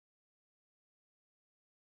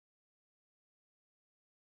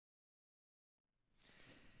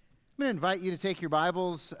I'm going to invite you to take your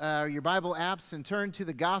Bibles, your Bible apps, and turn to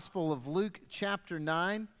the Gospel of Luke chapter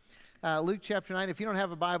 9. Luke chapter 9. If you don't have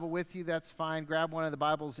a Bible with you, that's fine. Grab one of the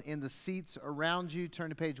Bibles in the seats around you. Turn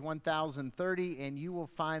to page 1030, and you will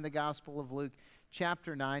find the Gospel of Luke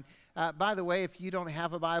chapter 9. By the way, if you don't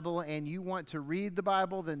have a Bible and you want to read the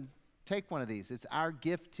Bible, then take one of these. It's our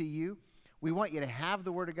gift to you. We want you to have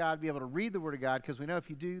the Word of God, be able to read the Word of God, because we know if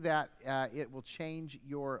you do that, it will change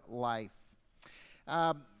your life.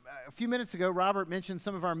 A few minutes ago, Robert mentioned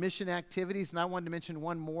some of our mission activities, and I wanted to mention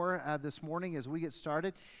one more this morning as we get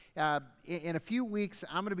started. In a few weeks,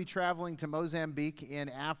 I'm going to be traveling to Mozambique in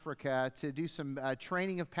Africa to do some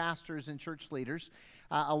training of pastors and church leaders,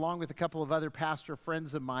 along with a couple of other pastor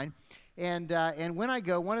friends of mine. And when I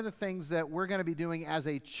go, one of the things that we're going to be doing as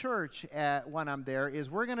a church when I'm there is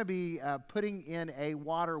we're going to be putting in a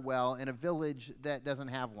water well in a village that doesn't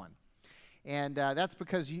have one. And that's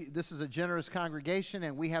because this is a generous congregation,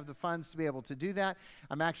 and we have the funds to be able to do that.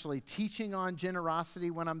 I'm actually teaching on generosity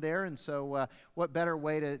when I'm there, and so what better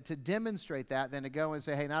way to demonstrate that than to go and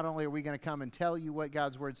say, hey, not only are we going to come and tell you what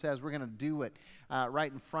God's Word says, we're going to do it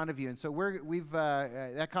right in front of you. And so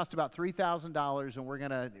that cost about $3,000, and we're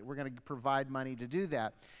going to provide money to do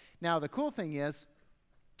that. Now, the cool thing is,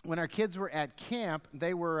 when our kids were at camp,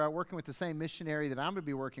 they were working with the same missionary that I'm going to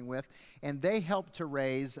be working with, and they helped to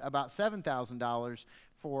raise about $7,000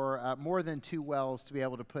 for more than 2 wells to be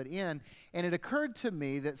able to put in. And it occurred to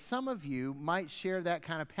me that some of you might share that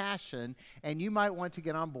kind of passion, and you might want to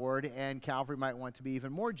get on board, and Calvary might want to be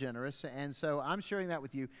even more generous. And so I'm sharing that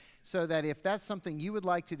with you so that if that's something you would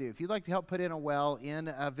like to do, if you'd like to help put in a well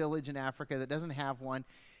in a village in Africa that doesn't have one,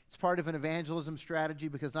 it's part of an evangelism strategy,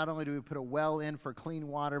 because not only do we put a well in for clean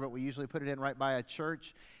water, but we usually put it in right by a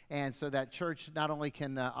church. And so that church not only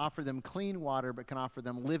can offer them clean water, but can offer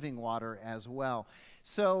them living water as well.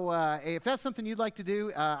 So if that's something you'd like to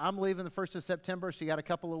do, I'm leaving the 1st of September, so you got a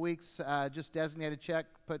couple of weeks. Just designate a check,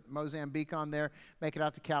 put Mozambique on there, make it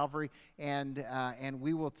out to Calvary, and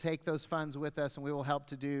we will take those funds with us, and we will help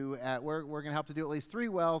to do, we're going to help to do at least 3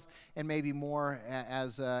 wells and maybe more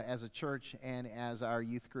as a church and as our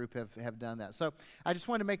youth group have done that. So I just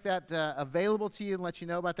wanted to make that available to you and let you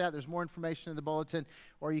know about that. There's more information in the bulletin,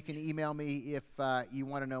 or you can email me if you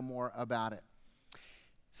want to know more about it.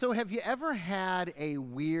 So have you ever had a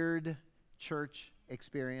weird church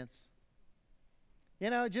experience? You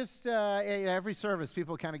know, just every service,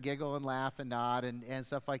 people kind of giggle and laugh and nod and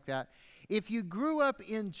stuff like that. If you grew up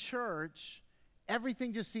in church,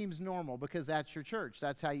 everything just seems normal because that's your church.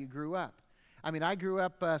 That's how you grew up. I mean, I grew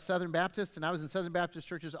up Southern Baptist, and I was in Southern Baptist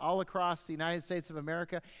churches all across the United States of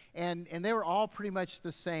America, and they were all pretty much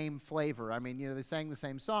the same flavor. I mean, you know, they sang the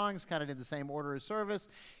same songs, kind of did the same order of service,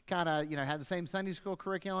 kind of, you know, had the same Sunday school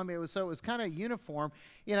curriculum. It was kind of uniform.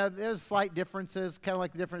 You know, there's slight differences, kind of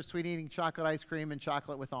like the difference between eating chocolate ice cream and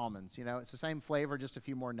chocolate with almonds. You know, it's the same flavor, just a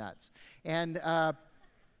few more nuts. And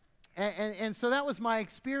so that was my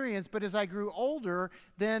experience, but as I grew older,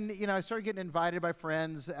 then, you know, I started getting invited by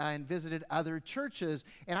friends and visited other churches,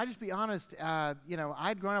 and I'll just be honest, you know,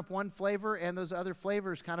 I'd grown up one flavor, and those other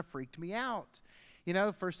flavors kind of freaked me out. You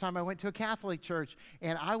know, first time I went to a Catholic church,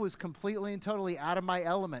 and I was completely and totally out of my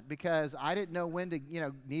element because I didn't know when to, you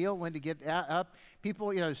know, kneel, when to get up.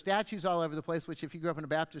 People, you know, statues all over the place, which if you grew up in a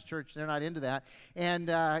Baptist church, they're not into that. And,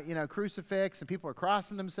 you know, crucifix, and people are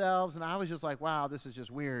crossing themselves, and I was just like, wow, this is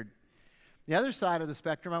just weird. The other side of the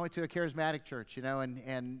spectrum, I went to a charismatic church, you know,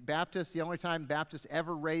 and Baptists, the only time Baptists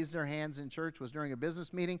ever raised their hands in church was during a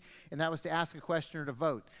business meeting, and that was to ask a question or to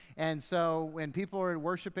vote. And so when people are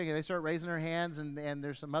worshiping and they start raising their hands and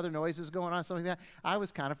there's some other noises going on, something like that, I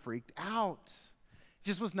was kind of freaked out. It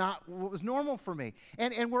just was not what was normal for me.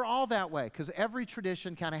 And we're all that way, because every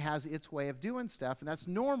tradition kind of has its way of doing stuff, and that's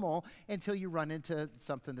normal until you run into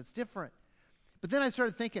something that's different. But then I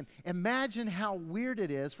started thinking, imagine how weird it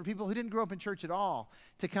is for people who didn't grow up in church at all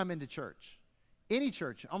to come into church. Any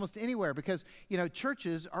church, almost anywhere, because, you know,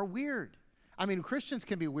 churches are weird. I mean, Christians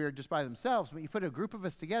can be weird just by themselves, but you put a group of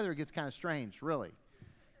us together, it gets kind of strange, really.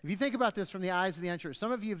 If you think about this from the eyes of the unchurched,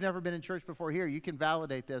 some of you have never been in church before here, you can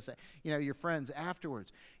validate this, you know, your friends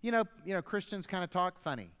afterwards. You know, Christians kind of talk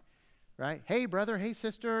funny. Right? Hey, brother, hey,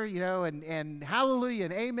 sister, you know, and hallelujah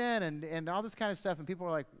and amen and all this kind of stuff, and people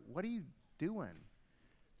are like, what are you doing?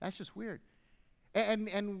 That's just weird. And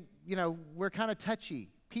you know, we're kind of touchy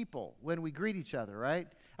people when we greet each other, right?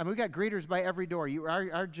 I mean, we got greeters by every door.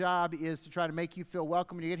 Our job is to try to make you feel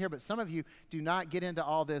welcome when you get here, but some of you do not get into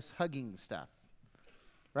all this hugging stuff,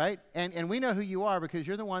 right? And we know who you are because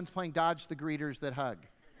you're the ones playing dodge the greeters that hug.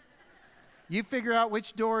 You figure out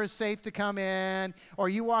which door is safe to come in, or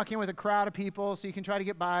you walk in with a crowd of people so you can try to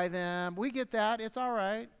get by them. We get that. It's all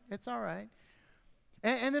right. It's all right.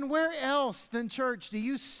 And then where else than church do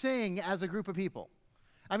you sing as a group of people?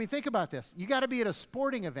 I mean, think about this. You got to be at a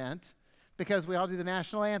sporting event because we all do the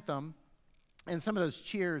national anthem, and some of those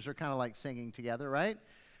cheers are kind of like singing together, right?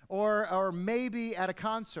 Or maybe at a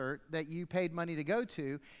concert that you paid money to go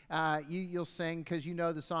to, you'll sing because you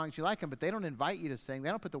know the songs, you like them, but they don't invite you to sing. They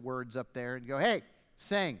don't put the words up there and go, hey,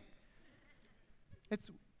 sing.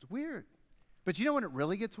 It's weird. But you know when it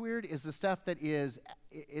really gets weird is the stuff that is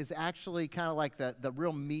actually kind of like the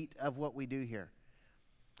real meat of what we do here.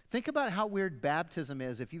 Think about how weird baptism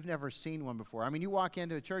is if you've never seen one before. I mean, you walk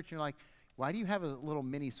into a church and you're like, why do you have a little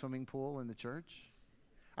mini swimming pool in the church?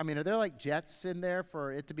 I mean, are there like jets in there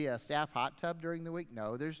for it to be a staff hot tub during the week?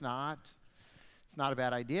 No, there's not. It's not a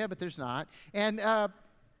bad idea, but there's not. And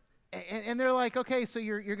they're like, okay, so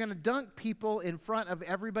you're going to dunk people in front of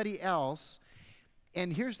everybody else.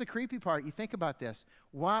 And here's the creepy part. You think about this.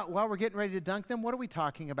 While we're getting ready to dunk them, what are we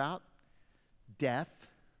talking about? Death.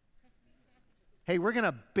 Hey, we're going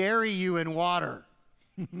to bury you in water.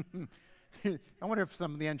 I wonder if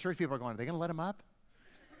some of the unchurched people are going, are they going to let him up?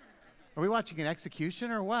 Are we watching an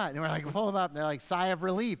execution or what? And we're like, pull them up. And they're like, sigh of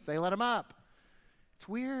relief. They let them up. It's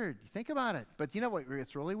weird. Think about it. But you know what?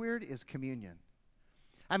 It's really weird is communion.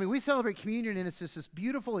 I mean, we celebrate communion, and it's just this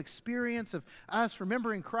beautiful experience of us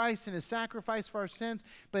remembering Christ and his sacrifice for our sins.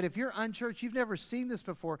 But if you're unchurched, you've never seen this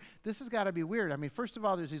before, this has got to be weird. I mean, first of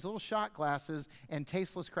all, there's these little shot glasses and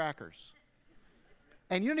tasteless crackers.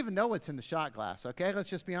 And you don't even know what's in the shot glass, okay? Let's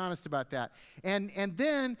just be honest about that. And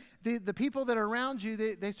then the people that are around you,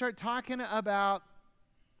 they start talking about,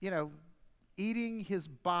 eating his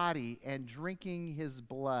body and drinking his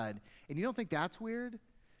blood. And you don't think that's weird?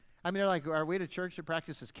 I mean, they're like, are we at a church that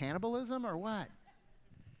practices cannibalism or what?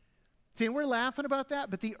 See, and we're laughing about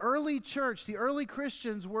that, but the early church, the early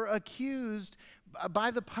Christians were accused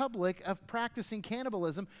by the public of practicing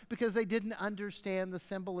cannibalism because they didn't understand the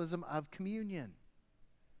symbolism of communion.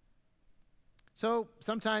 So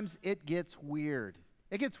sometimes it gets weird.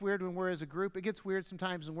 It gets weird when we're as a group. It gets weird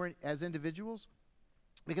sometimes when we're as individuals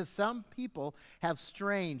because some people have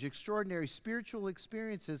strange, extraordinary spiritual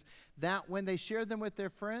experiences that when they share them with their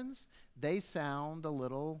friends, they sound a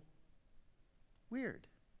little weird.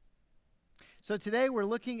 So today we're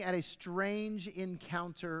looking at a strange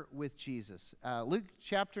encounter with Jesus. Luke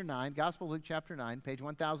chapter 9, Gospel of Luke chapter 9, page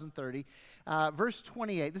 1030, verse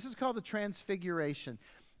 28. This is called the Transfiguration.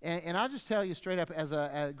 And I'll just tell you straight up, as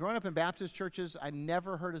growing up in Baptist churches, I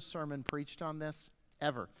never heard a sermon preached on this,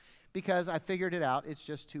 ever. Because I figured it out, it's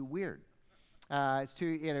just too weird. It's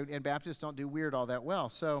too, and Baptists don't do weird all that well.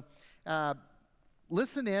 So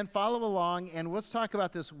listen in, follow along, and let's talk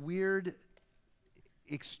about this weird,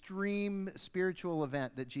 extreme spiritual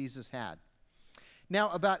event that Jesus had. Now,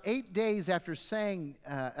 about 8 days after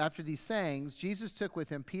these sayings, Jesus took with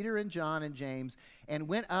him Peter and John and James and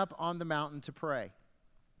went up on the mountain to pray.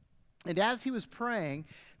 And as he was praying,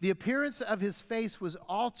 the appearance of his face was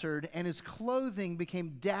altered, and his clothing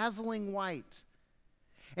became dazzling white.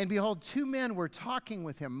 And behold, 2 men were talking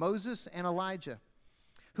with him, Moses and Elijah,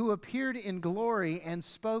 who appeared in glory and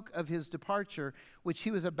spoke of his departure, which he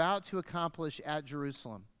was about to accomplish at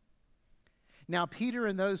Jerusalem. Now Peter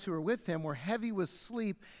and those who were with him were heavy with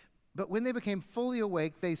sleep, but when they became fully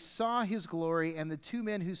awake, they saw his glory and the 2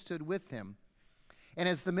 men who stood with him. And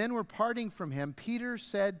as the men were parting from him, Peter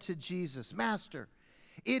said to Jesus, Master,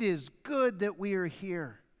 it is good that we are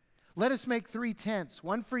here. Let us make 3 tents,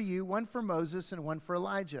 one for you, one for Moses, and one for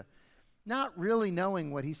Elijah, not really knowing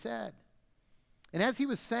what he said. And as he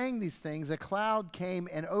was saying these things, a cloud came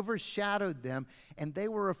and overshadowed them, and they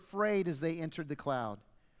were afraid as they entered the cloud.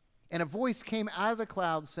 And a voice came out of the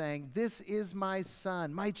cloud saying, This is my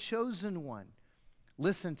son, my chosen one.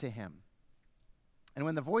 Listen to him. And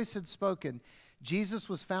when the voice had spoken, Jesus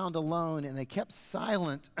was found alone, and they kept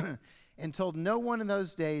silent and told no one in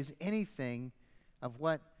those days anything of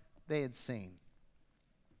what they had seen.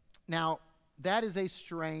 Now, that is a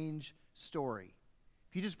strange story.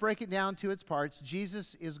 If you just break it down to its parts,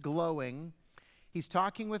 Jesus is glowing. He's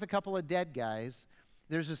talking with a couple of dead guys.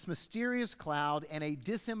 There's this mysterious cloud and a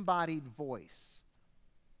disembodied voice.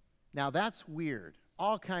 Now, that's weird.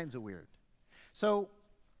 All kinds of weird. So,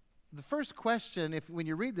 the first question, when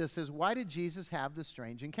you read this, is why did Jesus have this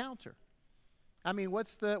strange encounter? I mean,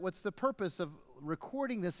 what's the purpose of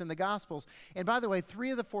recording this in the Gospels? And by the way,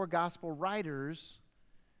 3 of the 4 Gospel writers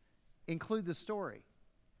include the story.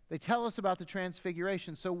 They tell us about the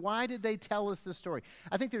Transfiguration. So why did they tell us this story?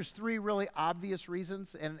 I think there's 3 really obvious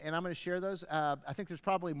reasons, and I'm going to share those. I think there's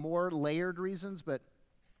probably more layered reasons, but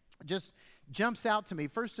just jumps out to me.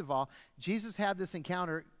 First of all, Jesus had this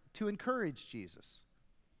encounter to encourage Jesus,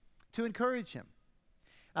 to encourage him.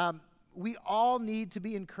 We all need to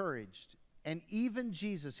be encouraged. And even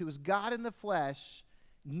Jesus, who was God in the flesh,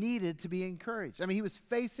 needed to be encouraged. I mean, he was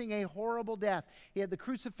facing a horrible death. He had the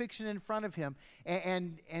crucifixion in front of him.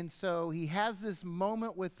 And so he has this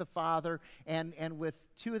moment with the Father and with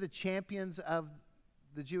two of the champions of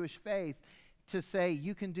the Jewish faith to say,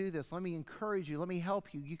 you can do this. Let me encourage you. Let me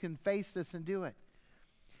help you. You can face this and do it.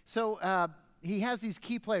 So he has these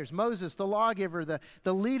key players. Moses, the lawgiver,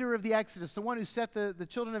 the leader of the Exodus, the one who set the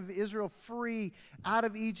children of Israel free out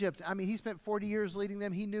of Egypt. I mean, he spent 40 years leading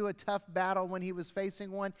them. He knew a tough battle when he was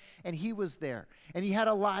facing one, and he was there. And he had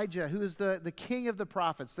Elijah, who is the king of the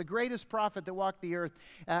prophets, the greatest prophet that walked the earth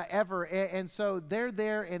ever. And so they're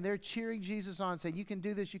there, and they're cheering Jesus on, saying, you can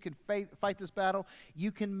do this. You can fight this battle.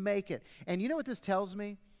 You can make it. And you know what this tells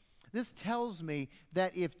me? This tells me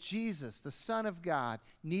that if Jesus, the Son of God,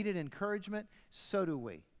 needed encouragement, so do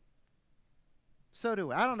we. So do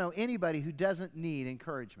we. I don't know anybody who doesn't need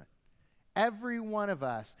encouragement. Every one of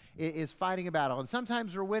us is fighting a battle. And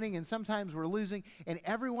sometimes we're winning and sometimes we're losing. And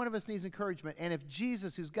every one of us needs encouragement. And if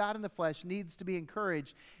Jesus, who's God in the flesh, needs to be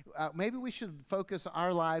encouraged, maybe we should focus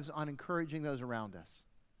our lives on encouraging those around us.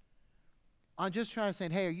 On just trying to say,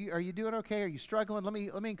 hey, are you doing okay? Are you struggling? Let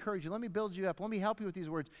me encourage you. Let me build you up. Let me help you with these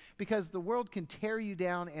words. Because the world can tear you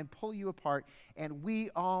down and pull you apart, and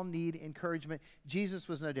we all need encouragement. Jesus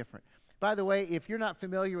was no different. By the way, if you're not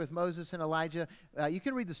familiar with Moses and Elijah, you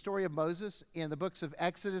can read the story of Moses in the books of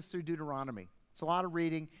Exodus through Deuteronomy. It's a lot of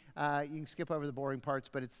reading. You can skip over the boring parts,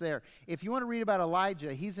 but it's there. If you want to read about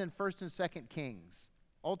Elijah, he's in 1st and 2nd Kings.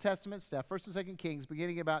 Old Testament stuff, 1st and 2nd Kings,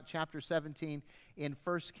 beginning about chapter 17 in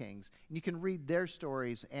 1st Kings. And you can read their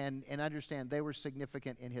stories and understand they were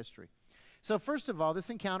significant in history. So first of all,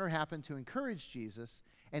 this encounter happened to encourage Jesus.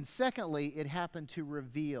 And secondly, it happened to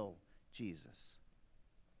reveal Jesus.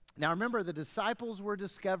 Now remember, the disciples were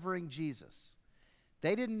discovering Jesus.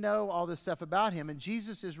 They didn't know all this stuff about him. And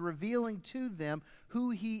Jesus is revealing to them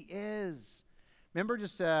who he is. Remember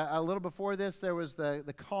just a little before this, there was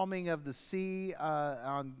the calming of the sea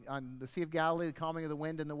on the Sea of Galilee, the calming of the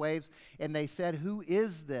wind and the waves. And they said, who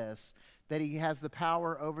is this that he has the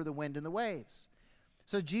power over the wind and the waves?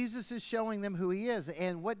 So Jesus is showing them who he is.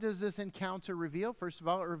 And what does this encounter reveal? First of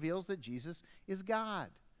all, it reveals that Jesus is God.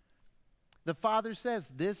 The Father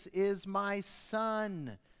says, this is my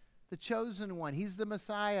Son, the chosen one. He's the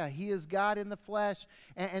Messiah. He is God in the flesh.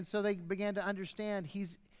 And so they began to understand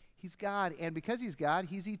He's God, and because he's God,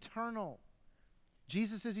 he's eternal.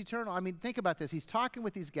 Jesus is eternal. I mean, think about this. He's talking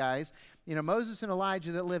with these guys, Moses and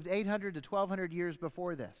Elijah that lived 800 to 1,200 years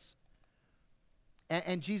before this.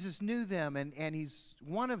 And Jesus knew them, and he's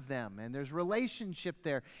one of them, and there's relationship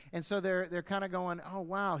there. And so they're kind of going, oh,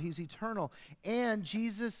 wow, he's eternal. And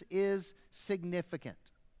Jesus is significant.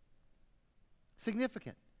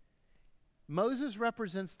 Significant. Moses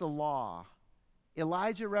represents the law.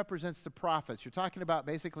 Elijah represents the prophets. You're talking about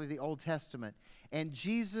basically the Old Testament. And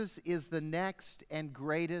Jesus is the next and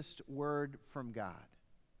greatest word from God.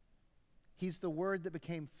 He's the word that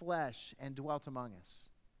became flesh and dwelt among us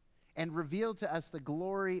and revealed to us the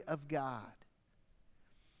glory of God.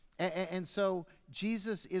 And so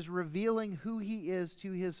Jesus is revealing who he is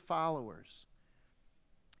to his followers.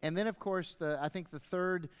 And then, of course, I think the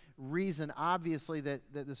third reason, obviously, that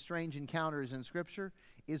the strange encounter is in Scripture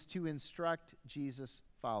is to instruct Jesus'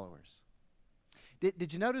 followers.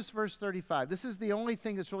 Did you notice verse 35? This is the only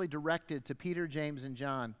thing that's really directed to Peter, James, and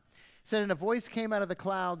John. It said, and a voice came out of the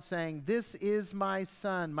cloud saying, this is my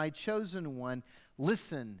Son, my chosen one.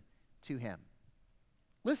 Listen to him.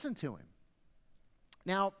 Listen to him.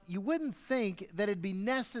 Now, you wouldn't think that it'd be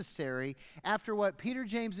necessary after what Peter,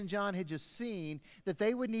 James, and John had just seen that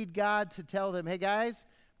they would need God to tell them, hey, guys,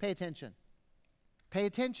 pay attention. Pay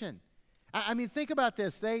attention. I mean, think about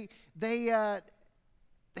this. They'd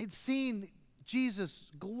seen Jesus'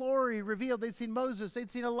 glory revealed. They'd seen Moses. They'd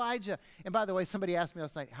seen Elijah. And by the way, somebody asked me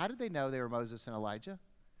last night, how did they know they were Moses and Elijah?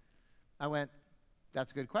 I went,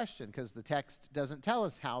 that's a good question, because the text doesn't tell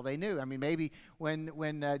us how they knew. I mean, maybe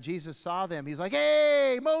when Jesus saw them, he's like,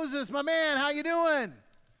 hey, Moses, my man, how you doing?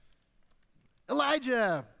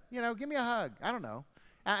 Elijah, give me a hug. I don't know.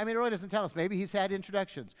 I mean, it really doesn't tell us. Maybe he's had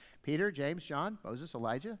introductions. Peter, James, John, Moses,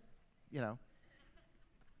 Elijah,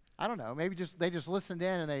 I don't know. Maybe they just listened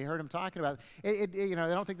in and they heard him talking about it. I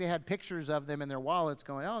don't think they had pictures of them in their wallets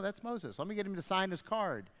going, oh, that's Moses. Let me get him to sign his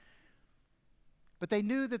card. But they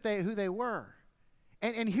knew who they were.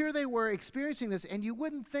 And here they were experiencing this, and you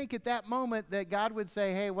wouldn't think at that moment that God would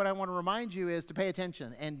say, hey, what I want to remind you is to pay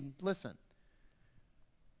attention and listen.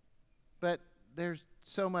 But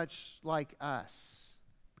so much like us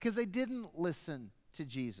because they didn't listen to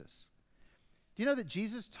Jesus. Do you know that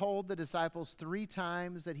Jesus told the disciples 3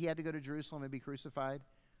 times that he had to go to Jerusalem and be crucified?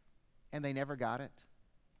 And they never got it.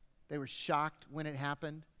 They were shocked when it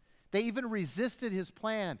happened. They even resisted his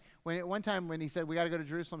plan. One time when he said, we got to go to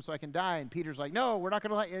Jerusalem so I can die, and Peter's like, no, we're not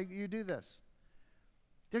going to let you do this.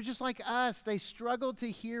 They're just like us. They struggled to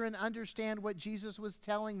hear and understand what Jesus was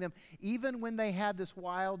telling them, even when they had this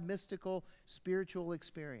wild, mystical, spiritual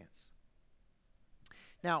experience.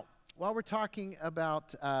 Now, while we're talking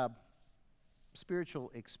about spiritual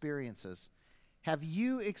experiences, have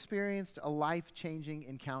you experienced a life-changing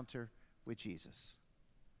encounter with Jesus?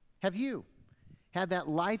 Have you had that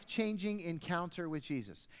life-changing encounter with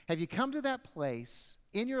Jesus? Have you come to that place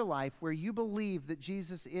in your life where you believe that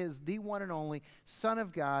Jesus is the one and only Son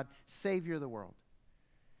of God, Savior of the world?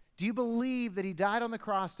 Do you believe that he died on the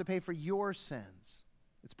cross to pay for your sins?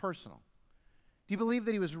 It's personal. Do you believe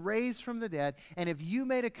that he was raised from the dead? And have you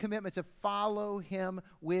made a commitment to follow him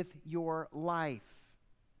with your life?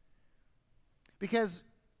 Because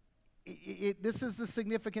this is the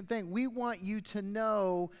significant thing. We want you to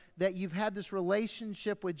know that you've had this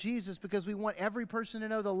relationship with Jesus because we want every person to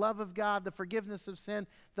know the love of God, the forgiveness of sin,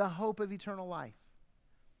 the hope of eternal life.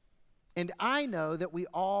 And I know that we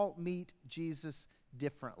all meet Jesus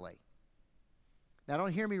differently. Now,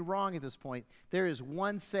 don't hear me wrong at this point. There is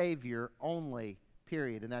one Savior only,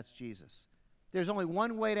 period, and that's Jesus. There's only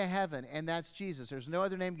one way to heaven, and that's Jesus. There's no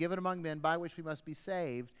other name given among men by which we must be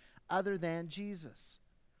saved other than Jesus.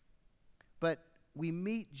 But we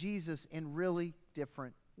meet Jesus in really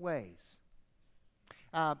different ways.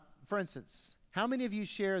 For instance, how many of you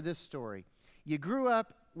share this story? You grew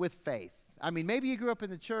up with faith. I mean, maybe you grew up in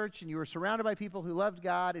the church and you were surrounded by people who loved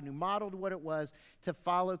God and who modeled what it was to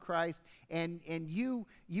follow Christ. And you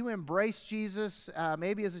embraced Jesus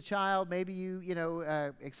maybe as a child. Maybe you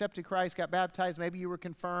accepted Christ, got baptized. Maybe you were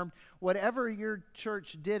confirmed. Whatever your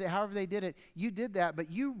church did, however they did it, you did that. But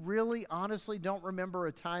you really, honestly don't remember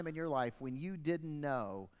a time in your life when you didn't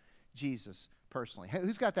know Jesus personally. Hey,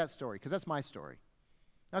 who's got that story? Because that's my story.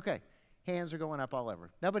 Okay. Hands are going up all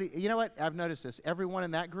over. Nobody, you know what? I've noticed this. Everyone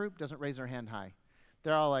in that group doesn't raise their hand high.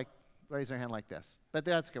 They're all like, raise their hand like this. But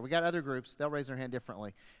that's good. We got other groups. They'll raise their hand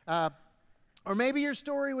differently. Or maybe your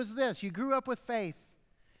story was this. You grew up with faith.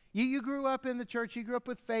 You grew up in the church. You grew up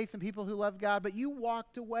with faith and people who loved God, but you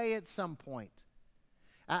walked away at some point.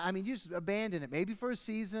 I mean, you just abandoned it, maybe for a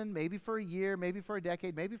season, maybe for a year, maybe for a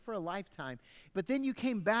decade, maybe for a lifetime. But then you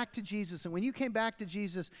came back to Jesus, and when you came back to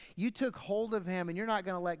Jesus, you took hold of him, and you're not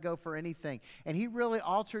going to let go for anything. And he really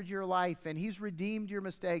altered your life, and he's redeemed your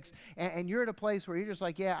mistakes, and you're at a place where you're just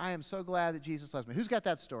like, yeah, I am so glad that Jesus loves me. Who's got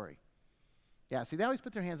that story? Yeah, see, they always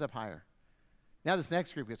put their hands up higher. Now this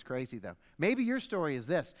next group gets crazy, though. Maybe your story is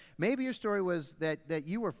this. Maybe your story was that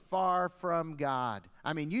you were far from God.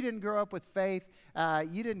 I mean, you didn't grow up with faith.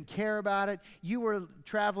 You didn't care about it. You were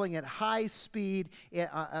traveling at high speed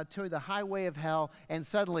to the highway of hell, and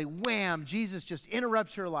suddenly, wham, Jesus just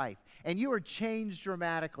interrupts your life. And you were changed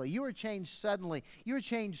dramatically. You were changed suddenly. You were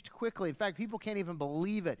changed quickly. In fact, people can't even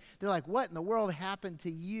believe it. They're like, what in the world happened to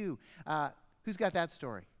you? Who's got that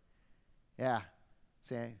story? Yeah.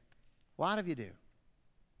 See, a lot of you do.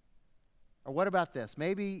 Or what about this?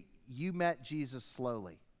 Maybe you met Jesus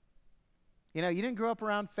slowly. You know, you didn't grow up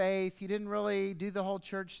around faith. You didn't really do the whole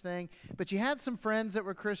church thing. But you had some friends that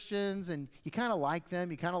were Christians, and you kind of liked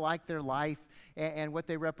them. You kind of liked their life and what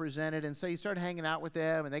they represented. And so you started hanging out with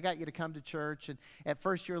them, and they got you to come to church. And at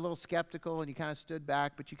first you were a little skeptical, and you kind of stood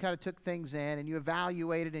back. But you kind of took things in, and you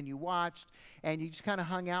evaluated, and you watched, and you just kind of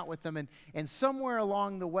hung out with them. And somewhere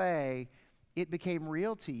along the way, it became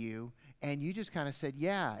real to you. And you just kind of said,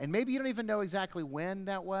 yeah. And maybe you don't even know exactly when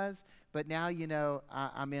that was, but now you know,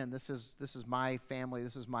 I'm in. This is my family.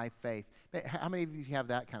 This is my faith. How many of you have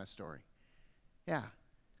that kind of story? Yeah.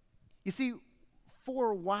 You see,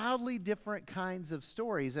 4 wildly different kinds of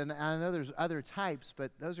stories, and I know there's other types,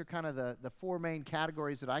 but those are kind of the 4 main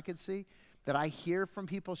categories that I could see, that I hear from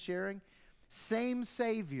people sharing. Same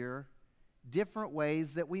Savior, different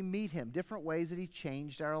ways that we meet him, different ways that he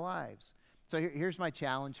changed our lives. So here's my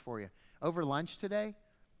challenge for you. Over lunch today,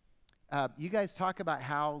 you guys talk about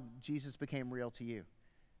how Jesus became real to you.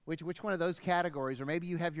 Which one of those categories, or maybe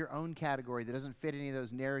you have your own category that doesn't fit any of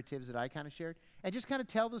those narratives that I kind of shared, and just kind of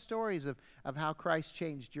tell the stories of how Christ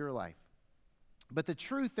changed your life. But the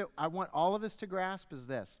truth that I want all of us to grasp is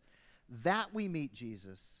this: that we meet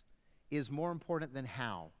Jesus is more important than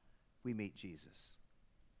how we meet Jesus.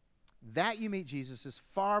 That you meet Jesus is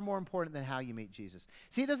far more important than how you meet Jesus.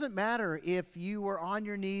 See, it doesn't matter if you were on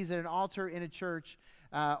your knees at an altar in a church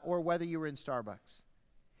or whether you were in Starbucks.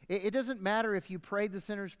 It doesn't matter if you prayed the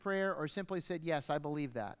sinner's prayer or simply said, yes, I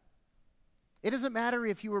believe that. It doesn't matter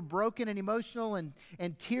if you were broken and emotional and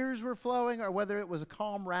tears were flowing, or whether it was a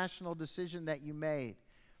calm, rational decision that you made.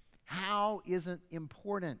 How isn't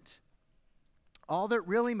important. All that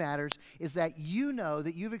really matters is that you know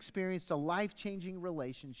that you've experienced a life-changing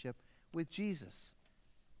relationship with Jesus.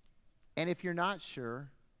 And if you're not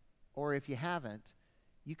sure, or if you haven't,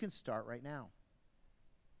 you can start right now.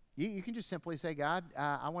 You can just simply say, God,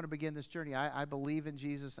 I want to begin this journey. I believe in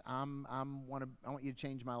Jesus. I want you to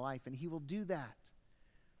change my life. And he will do that.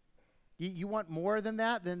 You want more than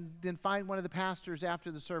that? Then find one of the pastors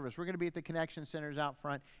after the service. We're going to be at the Connection Centers out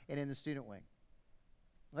front and in the student wing.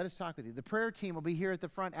 Let us talk with you. The prayer team will be here at the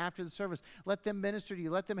front after the service. Let them minister to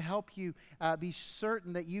you. Let them help you be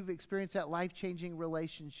certain that you've experienced that life-changing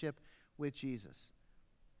relationship with Jesus.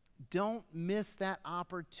 Don't miss that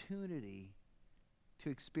opportunity to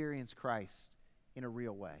experience Christ in a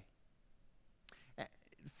real way.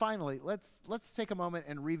 Finally, let's take a moment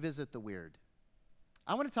and revisit the weird.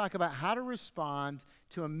 I want to talk about how to respond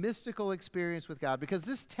to a mystical experience with God, because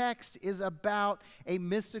this text is about a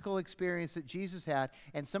mystical experience that Jesus had,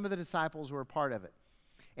 and some of the disciples were a part of it.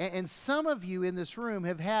 And some of you in this room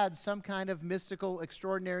have had some kind of mystical,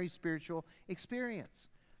 extraordinary spiritual experience.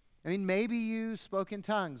 I mean, maybe you spoke in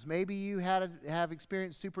tongues. Maybe you have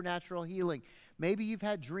experienced supernatural healing. Maybe you've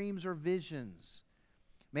had dreams or visions.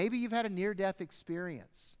 Maybe you've had a near-death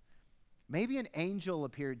experience. Maybe an angel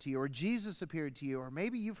appeared to you, or Jesus appeared to you, or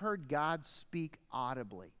maybe you've heard God speak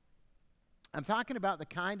audibly. I'm talking about the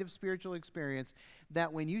kind of spiritual experience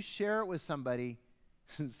that when you share it with somebody,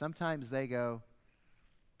 sometimes they go,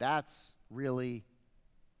 that's really,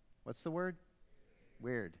 what's the word?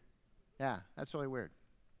 Weird. Yeah, that's really weird.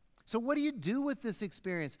 So what do you do with this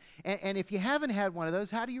experience? And if you haven't had one of those,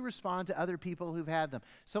 how do you respond to other people who've had them?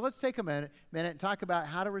 So let's take a minute and talk about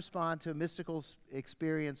how to respond to a mystical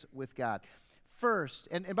experience with God. First,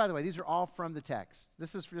 and by the way, these are all from the text.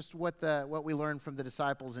 This is just what we learned from the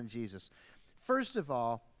disciples and Jesus. First of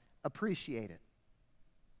all, appreciate it.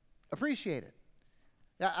 Appreciate it.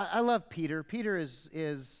 I love Peter. Peter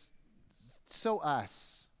is so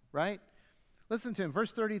us, right? Listen to him,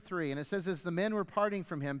 verse 33, and it says, as the men were parting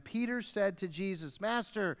from him, Peter said to Jesus,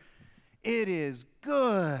 Master, it is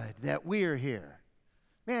good that we're here.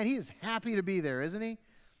 Man, he is happy to be there, isn't he?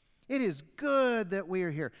 It is good that we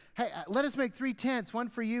are here. Hey, let us make 3 tents, one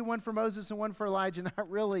for you, one for Moses, and one for Elijah, not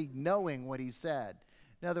really knowing what he said.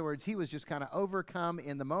 In other words, he was just kind of overcome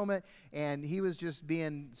in the moment, and he was just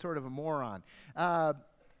being sort of a moron.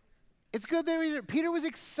 It's good that we're here. Peter was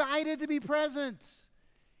excited to be present.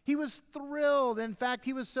 He was thrilled. In fact,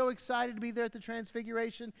 he was so excited to be there at the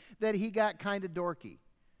Transfiguration that he got kind of dorky.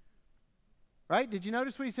 Right? Did you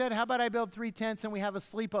notice what he said? How about I build 3 tents and we have a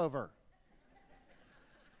sleepover?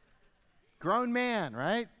 Grown man,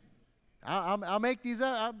 right? I'll make these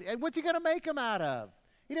up. What's he going to make them out of?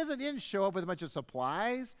 He didn't show up with a bunch of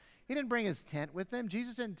supplies. He didn't bring his tent with him.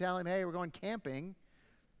 Jesus didn't tell him, hey, we're going camping.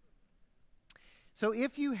 So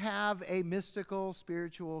if you have a mystical,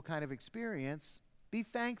 spiritual kind of experience, be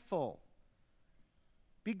thankful.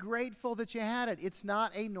 Be grateful that you had it. It's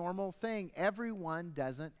not a normal thing. Everyone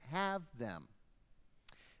doesn't have them.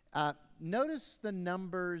 Notice the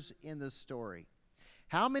numbers in the story.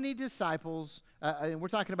 How many disciples, and we're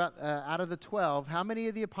talking about out of the 12, how many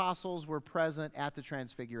of the apostles were present at the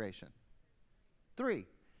Transfiguration? 3.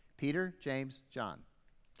 Peter, James, John.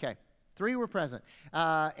 Okay, 3 were present.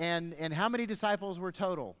 And how many disciples were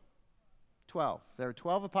total? 12. There were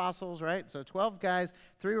 12 apostles, right? So 12 guys,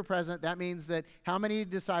 3 were present. That means that how many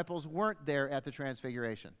disciples weren't there at the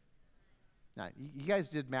Transfiguration? Now, you guys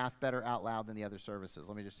did math better out loud than the other services.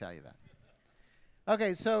 Let me just tell you that.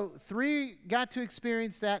 Okay, so 3 got to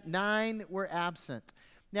experience that. 9 were absent.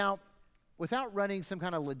 Now, without running some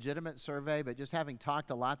kind of legitimate survey, but just having talked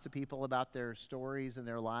to lots of people about their stories and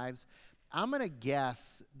their lives, I'm going to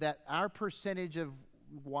guess that our percentage of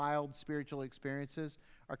wild spiritual experiences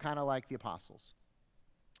are kind of like the apostles.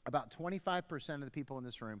 About 25% of the people in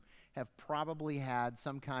this room have probably had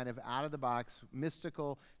some kind of out-of-the-box,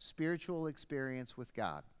 mystical, spiritual experience with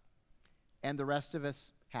God. And the rest of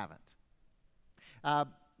us haven't.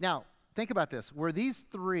 Now, think about this. Were these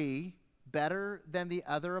 3 better than the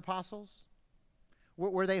other apostles?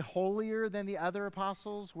 Were they holier than the other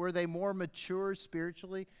apostles? Were they more mature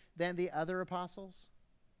spiritually than the other apostles?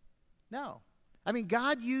 No. I mean,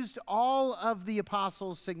 God used all of the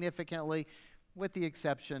apostles significantly, with the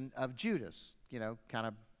exception of Judas,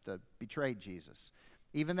 kind of betrayed Jesus.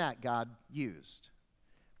 Even that God used.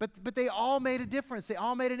 But they all made a difference. They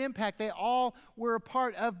all made an impact. They all were a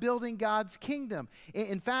part of building God's kingdom.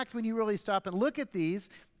 In fact, when you really stop and look at these,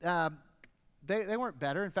 they weren't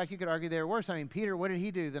better. In fact, you could argue they were worse. I mean, Peter, what did he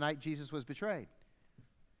do the night Jesus was betrayed?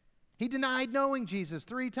 He denied knowing Jesus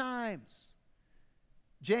 3 times.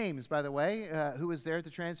 James, by the way, who was there at the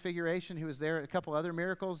Transfiguration, who was there at a couple other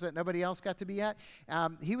miracles that nobody else got to be at,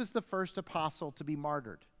 he was the first apostle to be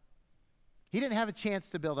martyred. He didn't have a chance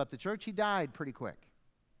to build up the church. He died pretty quick.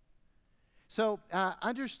 So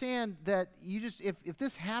understand that if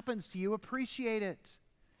this happens to you, appreciate it.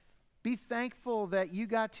 Be thankful that you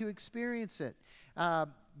got to experience it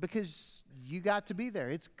because you got to be there.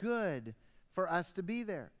 It's good for us to be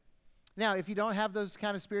there. Now, if you don't have those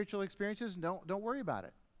kind of spiritual experiences, don't worry about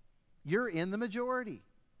it. You're in the majority.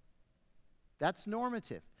 That's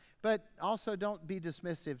normative. But also don't be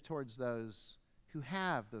dismissive towards those who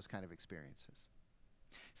have those kind of experiences.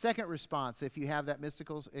 Second response, if you have that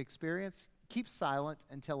mystical experience, keep silent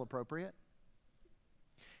until appropriate.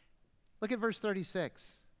 Look at verse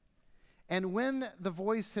 36. And when the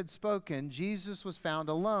voice had spoken, Jesus was found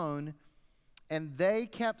alone, and they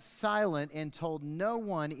kept silent and told no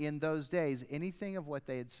one in those days anything of what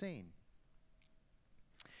they had seen.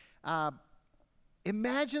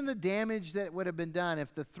 Imagine the damage that would have been done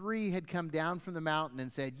if the 3 had come down from the mountain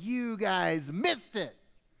and said, "You guys missed it.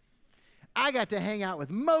 I got to hang out with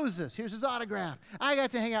Moses. Here's his autograph. I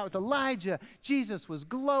got to hang out with Elijah. Jesus was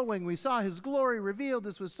glowing. We saw his glory revealed.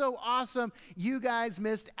 This was so awesome. You guys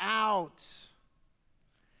missed out."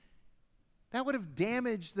 That would have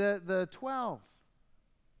damaged the 12.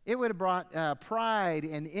 It would have brought pride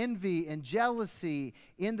and envy and jealousy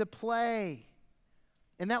into play.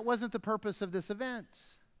 And that wasn't the purpose of this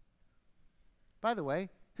event. By the way,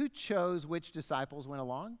 who chose which disciples went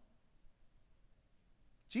along?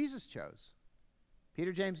 Jesus chose.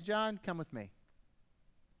 Peter, James, John, come with me.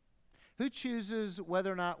 Who chooses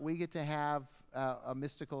whether or not we get to have a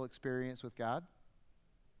mystical experience with God?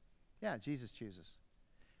 Yeah, Jesus chooses.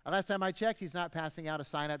 Last time I checked, he's not passing out a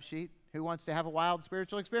sign-up sheet. Who wants to have a wild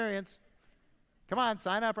spiritual experience? Come on,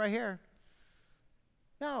 sign up right here.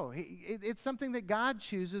 No, it's something that God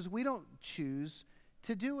chooses. We don't choose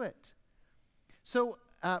to do it. So,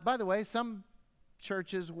 by the way, some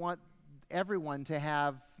churches want everyone to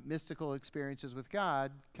have mystical experiences with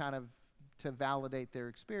God, kind of to validate their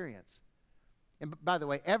experience. And by the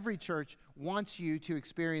way, every church wants you to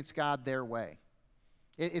experience God their way.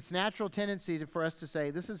 It's natural tendency for us to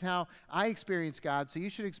say, this is how I experience God, so you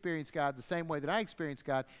should experience God the same way that I experience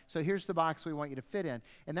God, so here's the box we want you to fit in.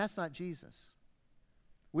 And that's not Jesus.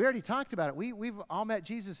 We already talked about it. We've all met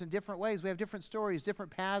Jesus in different ways. We have different stories,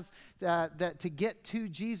 different paths to get to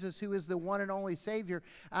Jesus, who is the one and only Savior.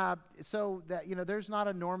 So that, there's not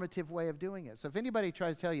a normative way of doing it. So if anybody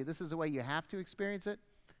tries to tell you this is the way you have to experience it,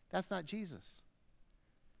 that's not Jesus.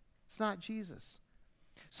 It's not Jesus.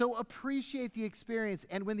 So appreciate the experience,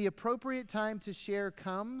 and when the appropriate time to share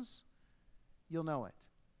comes, you'll know it.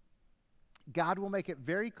 God will make it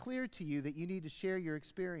very clear to you that you need to share your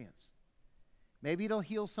experience. Maybe it'll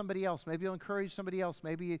heal somebody else. Maybe it'll encourage somebody else.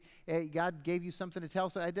 Maybe God gave you something to tell.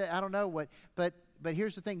 So I don't know what, but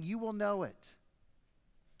here's the thing. You will know it.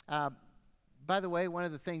 By the way, one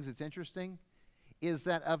of the things that's interesting is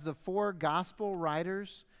that of the 4 gospel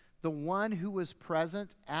writers, the one who was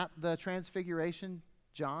present at the Transfiguration,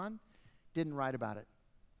 John, didn't write about it.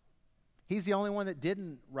 He's the only one that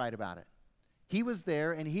didn't write about it. He was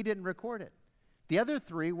there and he didn't record it. The other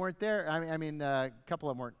 3 weren't there. I mean, a couple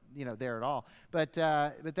of them weren't, there at all. But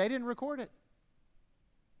they didn't record it.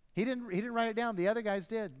 He didn't write it down. The other guys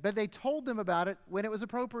did. But they told them about it when it was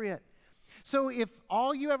appropriate. So if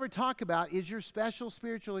all you ever talk about is your special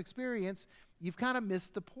spiritual experience, you've kind of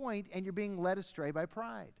missed the point and you're being led astray by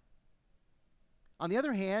pride. On the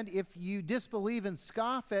other hand, if you disbelieve and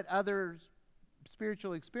scoff at other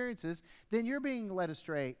spiritual experiences, then you're being led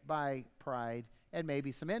astray by pride and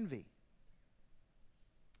maybe some envy.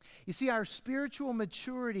 You see, our spiritual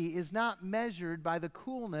maturity is not measured by the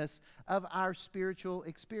coolness of our spiritual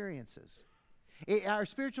experiences. Our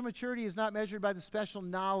spiritual maturity is not measured by the special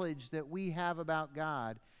knowledge that we have about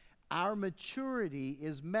God. Our maturity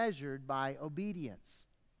is measured by obedience,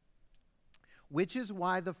 which is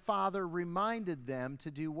why the Father reminded them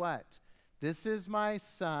to do what? This is my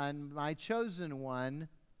Son, my chosen one.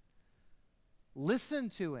 Listen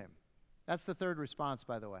to him. That's the third response,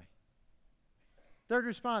 by the way. Third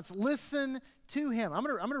response, listen to him. I'm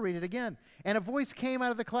going to read it again. And a voice came out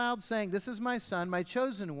of the cloud saying, this is my Son, my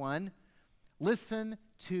chosen one. Listen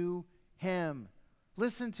to him.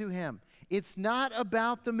 Listen to him. It's not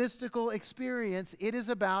about the mystical experience. It is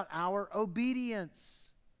about our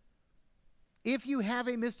obedience. If you have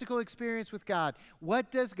a mystical experience with God,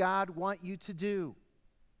 what does God want you to do?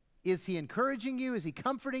 Is he encouraging you? Is he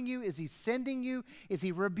comforting you? Is he sending you? Is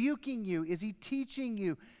he rebuking you? Is he teaching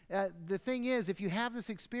you? The thing is, if you have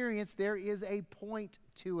this experience, there is a point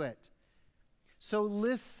to it. So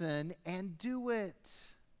listen and do it.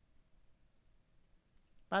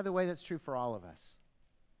 By the way, that's true for all of us.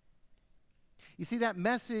 You see, that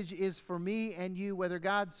message is for me and you, whether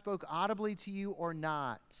God spoke audibly to you or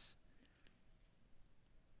not.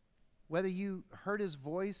 Whether you heard his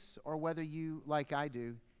voice or whether you, like I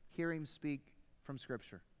do, hear him speak from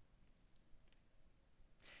Scripture.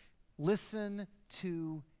 Listen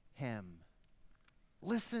to him.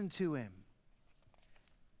 Listen to him.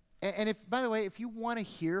 And if, by the way, if you want to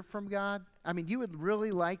hear from God, I mean, you would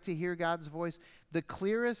really like to hear God's voice, the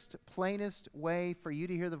clearest, plainest way for you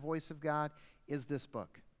to hear the voice of God is this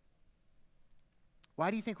book.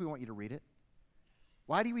 Why do you think we want you to read it?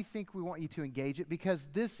 Why do we think we want you to engage it? Because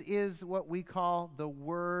this is what we call the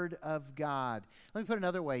Word of God. Let me put it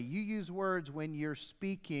another way. You use words when you're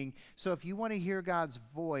speaking. So if you want to hear God's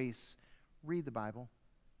voice, read the Bible.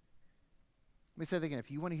 Let me say that again.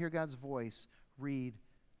 If you want to hear God's voice, read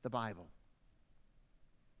the Bible.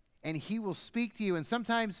 And he will speak to you. And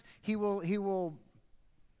sometimes he will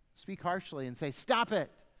speak harshly and say, stop it.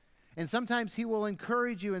 And sometimes he will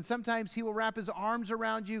encourage you, and sometimes he will wrap his arms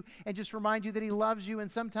around you and just remind you that he loves you, and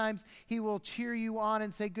sometimes he will cheer you on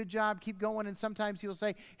and say, good job, keep going, and sometimes he will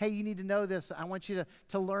say, hey, you need to know this. I want you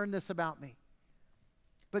to learn this about me.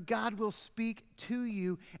 But God will speak to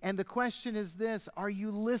you, and the question is this: are you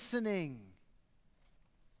listening?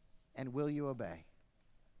 And will you obey?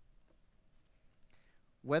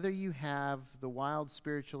 Whether you have the wild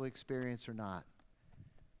spiritual experience or not,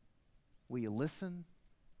 will you listen?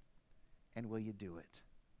 And will you do it?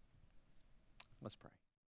 Let's pray.